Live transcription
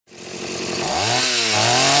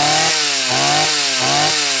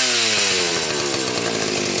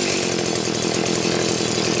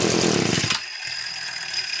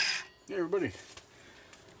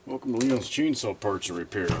Jones Chainsaw Parts and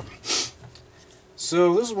Repair.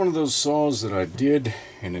 So this is one of those saws that I did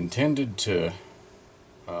and intended to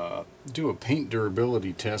do a paint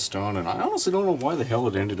durability test on, and I honestly don't know why the hell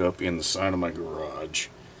it ended up in the side of my garage,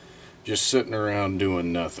 just sitting around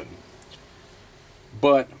doing nothing.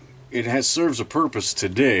 But it serves a purpose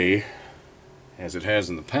today, as it has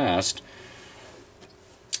in the past.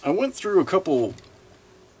 I went through a couple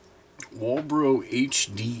Walbro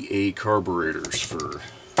HDA carburetors for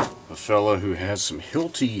a fella who has some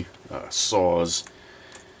Hilti saws,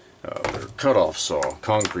 their cutoff saw,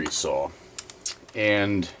 concrete saw,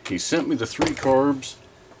 and he sent me the 3 carbs.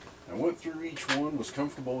 I went through each one, was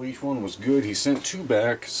comfortable, each one was good. He sent 2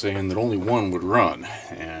 back saying that only 1 would run,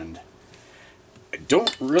 and I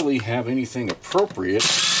don't really have anything appropriate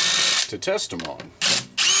to test them on.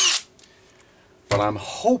 But I'm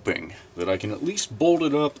hoping that I can at least bolt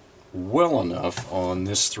it up well enough on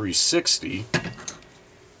this 360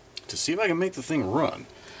 to see if I can make the thing run.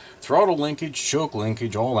 Throttle linkage, choke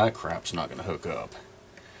linkage, all that crap's not going to hook up.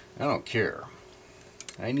 I don't care.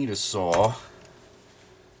 I need a saw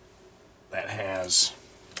that has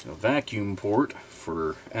a vacuum port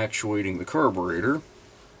for actuating the carburetor,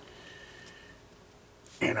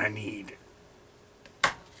 and I need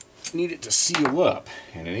it to seal up,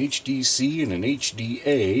 and an HDC and an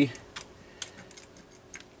HDA,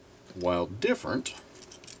 while different,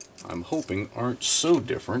 I'm hoping aren't so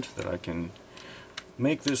different that I can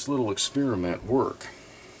make this little experiment work.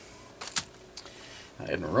 I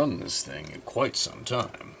hadn't run this thing in quite some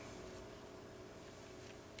time.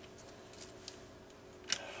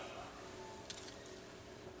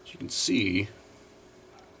 As you can see,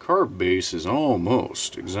 carb base is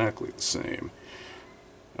almost exactly the same,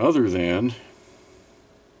 other than,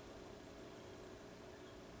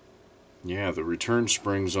 yeah, the return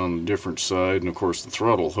spring's on a different side, and of course the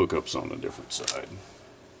throttle hookup's on a different side.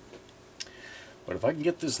 But if I can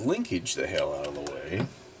get this linkage the hell out of the way,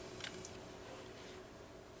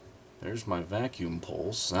 there's my vacuum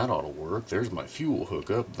pulse, that ought to work. There's my fuel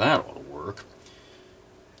hookup, that ought to work.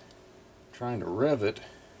 Trying to rev it,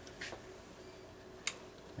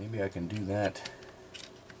 maybe I can do that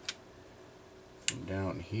from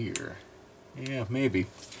down here. Yeah, maybe.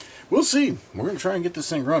 We'll see. We're going to try and get this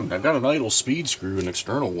thing running. I've got an idle speed screw, an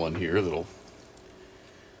external one here, that'll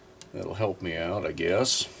help me out, I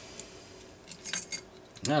guess.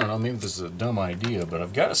 I don't know, maybe this is a dumb idea, but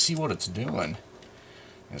I've got to see what it's doing.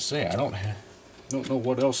 I say, I don't know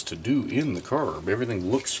what else to do in the carb. Everything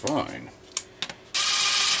looks fine.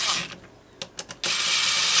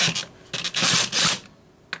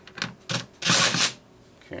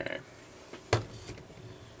 Okay.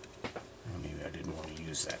 Maybe I didn't want to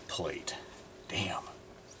use that plate. Damn.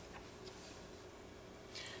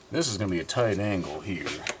 This is going to be a tight angle here.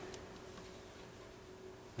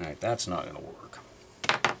 Alright, that's not going to work.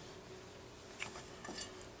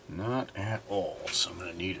 Not at all. So I'm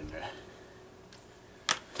going to need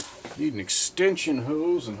an extension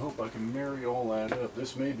hose and hope I can marry all that up.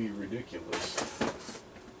 This may be ridiculous.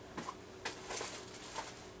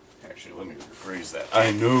 Actually, let me rephrase that.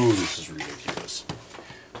 I know this is ridiculous.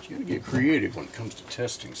 But you got to get creative when it comes to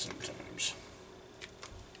testing sometimes.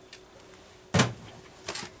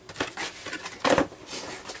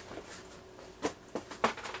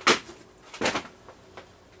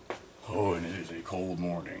 Oh, and it is a cold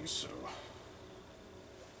morning, so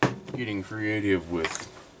getting creative with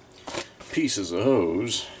pieces of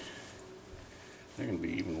hose, they're going to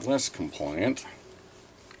be even less compliant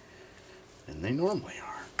than they normally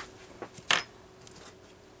are.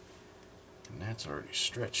 And that's already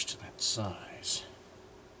stretched to that size.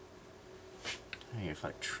 Hey, if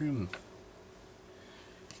I trim,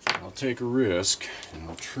 I'll take a risk and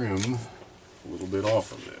I'll trim a little bit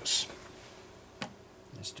off of this.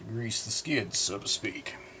 Just to grease the skids, so to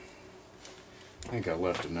speak. I think I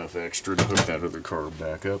left enough extra to hook that other carb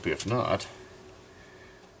back up. If not,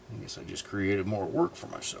 I guess I just created more work for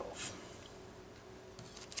myself.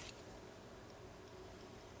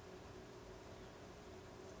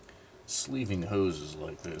 Sleeving hoses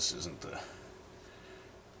like this isn't the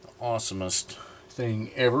awesomest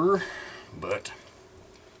thing ever, but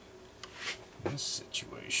in this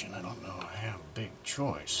situation, I don't know I have a big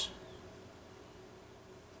choice.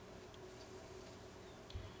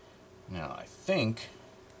 Now, I think,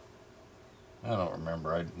 I don't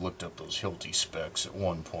remember, I looked up those Hilti specs at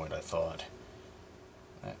one point. I thought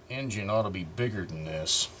that engine ought to be bigger than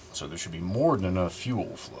this, so there should be more than enough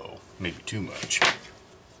fuel flow, maybe too much.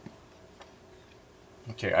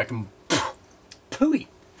 Okay, I can,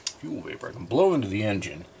 fuel vapor, I can blow into the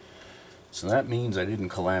engine, so that means I didn't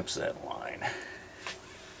collapse that line.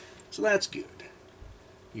 So that's good.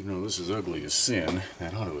 Even though this is ugly as sin,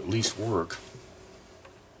 that ought to at least work.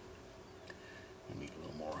 Let me get a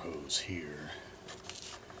little more hose here.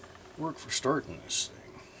 Work for starting this thing.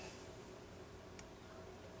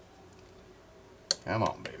 Come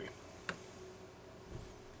on, baby.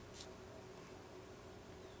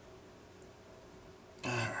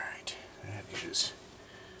 Alright, that is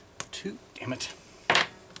too, damn it,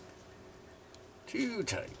 too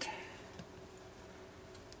tight.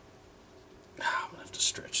 I'm gonna have to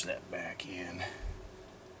stretch that back in.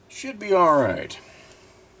 Should be alright.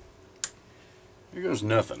 Here goes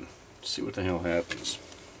nothing. Let's see what the hell happens.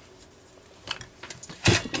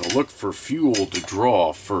 I'm gonna look for fuel to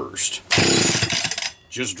draw first.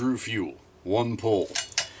 Just drew fuel. One pull.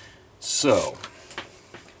 So,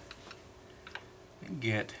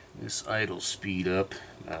 get this idle speed up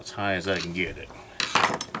about as high as I can get it.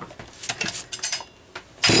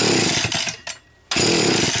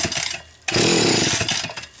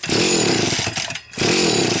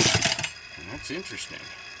 And that's interesting.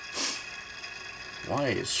 Why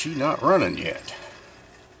is she not running yet?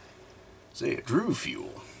 Say it drew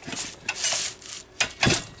fuel.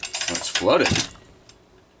 It's flooded,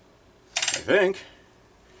 I think.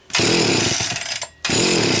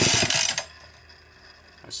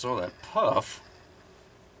 I saw that puff.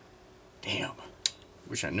 Damn.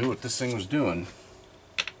 Wish I knew what this thing was doing.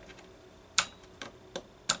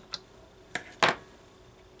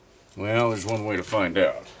 Well, there's one way to find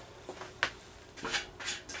out.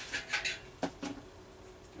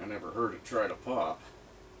 I never heard it try to pop.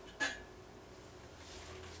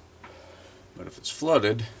 But if it's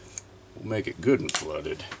flooded, we'll make it good and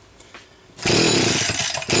flooded.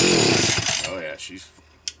 Oh yeah, she's...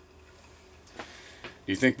 Do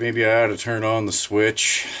you think maybe I ought to turn on the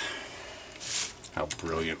switch? How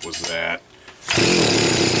brilliant was that?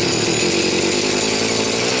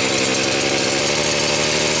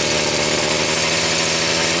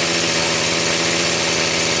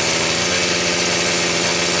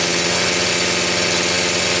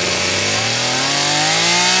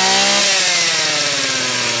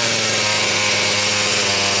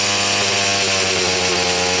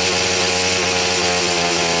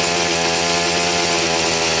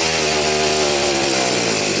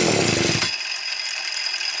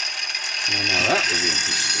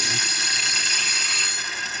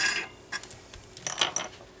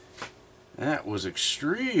 That was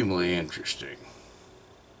extremely interesting.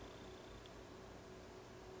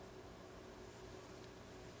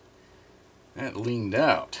 That leaned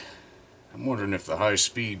out. I'm wondering if the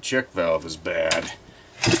high-speed check valve is bad.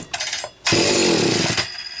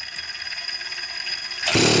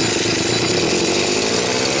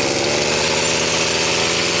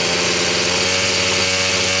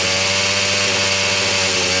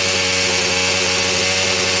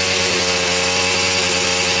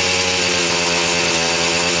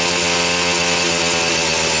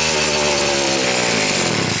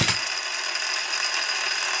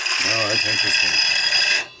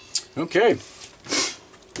 Okay,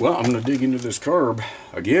 well, I'm going to dig into this carb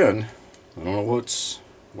again. I don't know what's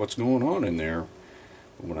going on in there,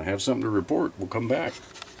 but when I have something to report, we'll come back.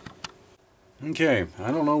 Okay,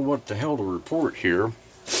 I don't know what the hell to report here,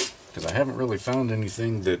 because I haven't really found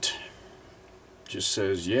anything that just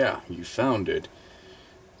says, yeah, you found it.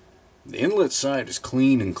 The inlet side is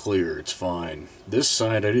clean and clear, it's fine. This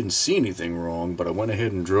side, I didn't see anything wrong, but I went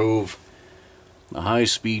ahead and drove the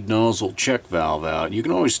high-speed nozzle check valve out. You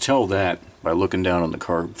can always tell that by looking down on the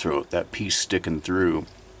carb throat, that piece sticking through.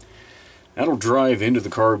 That'll drive into the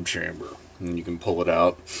carb chamber, and you can pull it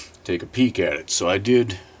out, take a peek at it. So I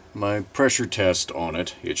did my pressure test on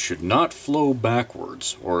it. It should not flow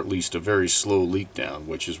backwards, or at least a very slow leak down,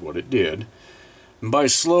 which is what it did. And by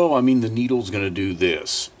slow, I mean the needle's going to do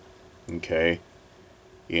this. Okay?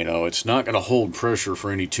 You know, it's not going to hold pressure for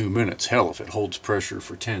any 2 minutes. Hell, if it holds pressure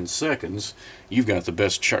for 10 seconds, you've got the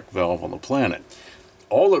best check valve on the planet.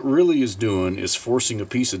 All it really is doing is forcing a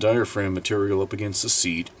piece of diaphragm material up against the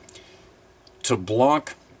seat to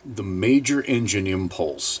block the major engine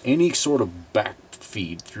impulse, any sort of back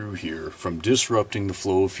feed through here, from disrupting the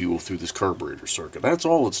flow of fuel through this carburetor circuit. That's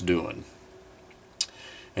all it's doing.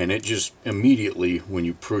 And it just immediately, when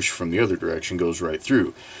you push from the other direction, goes right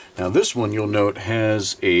through. Now this one, you'll note,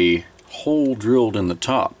 has a hole drilled in the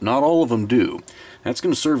top. Not all of them do. That's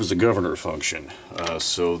going to serve as a governor function,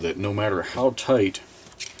 so that no matter how tight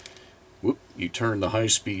you turn the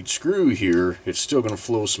high-speed screw here, it's still going to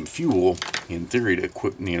flow some fuel, in theory,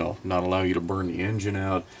 to not allow you to burn the engine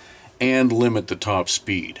out, and limit the top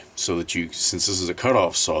speed, so that you, since this is a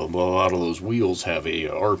cutoff saw, a lot of those wheels have a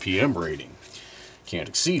RPM rating. Can't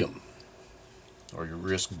exceed them, or you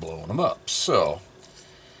risk blowing them up. So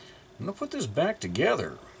I'm going to put this back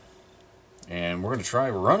together, and we're going to try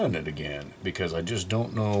running it again, because I just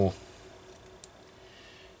don't know.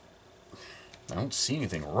 I don't see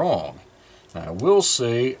anything wrong. Now, I will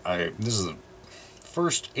say, this is the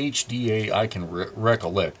first HDA I can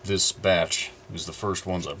recollect. This batch is the first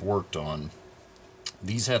ones I've worked on.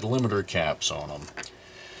 These had limiter caps on them.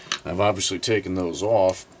 I've obviously taken those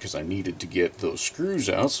off because I needed to get those screws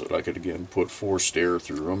out so that I could again put forced air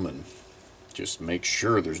through them and just make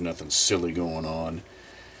sure there's nothing silly going on.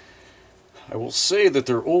 I will say that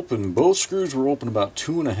they're open, both screws were open about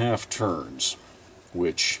 2.5 turns,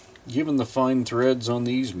 which, given the fine threads on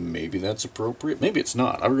these, maybe that's appropriate. Maybe it's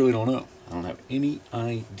not. I really don't know. I don't have any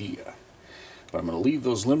idea. But I'm going to leave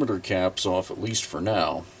those limiter caps off, at least for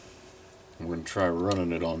now. We're going to try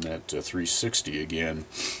running it on that 360 again.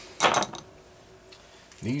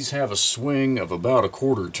 These have a swing of about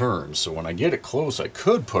 1/4 turn, so when I get it close I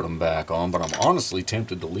could put them back on, but I'm honestly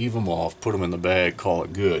tempted to leave them off, put them in the bag, call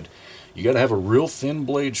it good. You got to have a real thin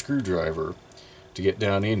blade screwdriver to get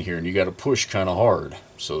down in here, and you got to push kind of hard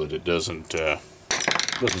so that it doesn't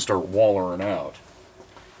start wallering out.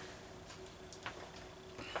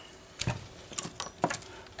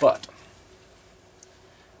 But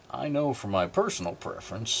I know from my personal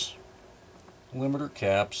preference, limiter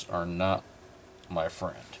caps are not my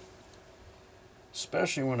friend.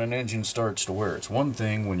 Especially when an engine starts to wear. It's one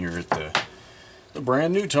thing when you're at the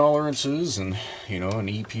brand new tolerances and, you know, an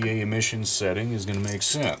EPA emissions setting is going to make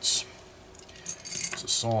sense. The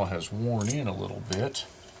saw has worn in a little bit.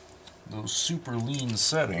 Those super lean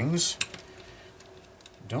settings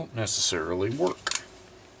don't necessarily work.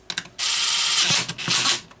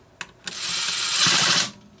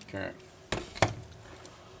 Okay.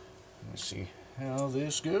 Let's see how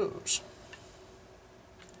this goes.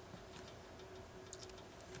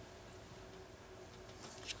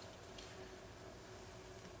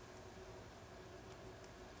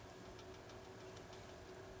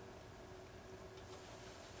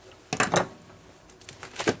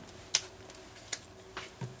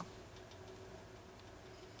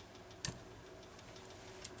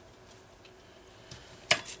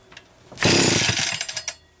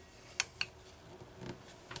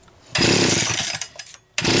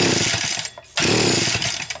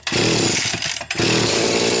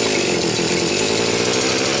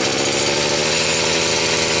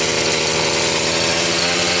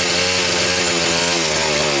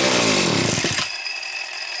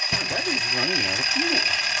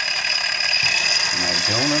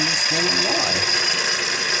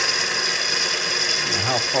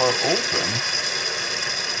 How far open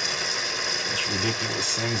this ridiculous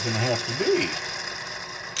thing's going to have to be.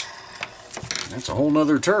 That's a whole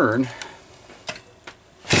nother turn.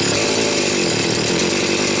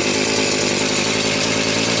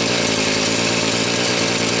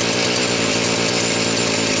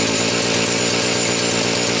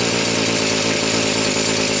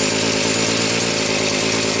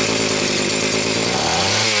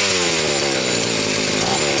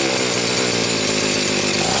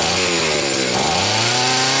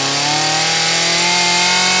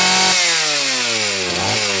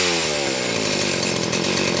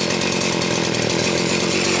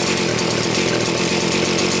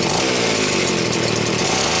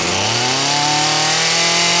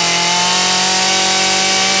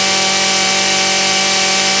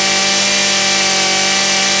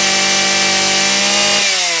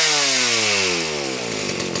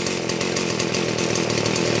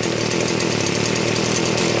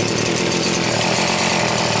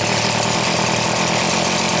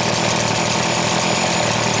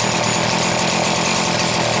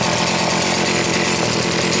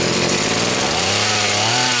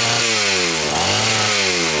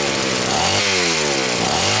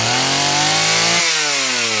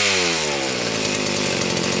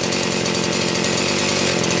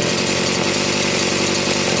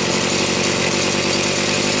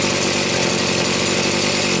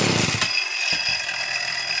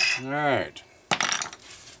 Alright.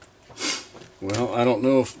 Well, I don't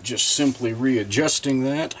know if just simply readjusting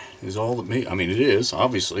that is all that may. I mean, it is,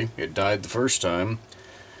 obviously. It died the first time.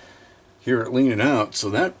 Here at leaning out.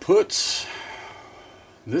 So that puts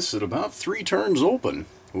this at about 3 turns open,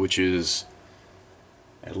 which is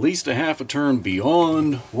at least a half a turn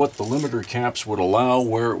beyond what the limiter caps would allow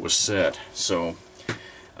where it was set. So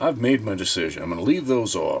I've made my decision. I'm going to leave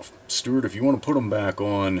those off. Stuart, if you want to put them back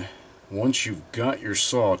on, once you've got your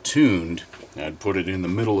saw tuned, I'd put it in the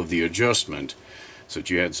middle of the adjustment so that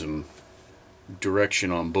you had some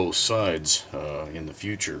direction on both sides in the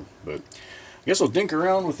future. But I guess I'll dink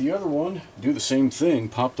around with the other one, do the same thing,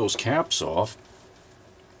 pop those caps off,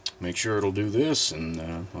 make sure it'll do this, and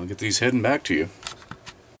I'll get these heading back to you.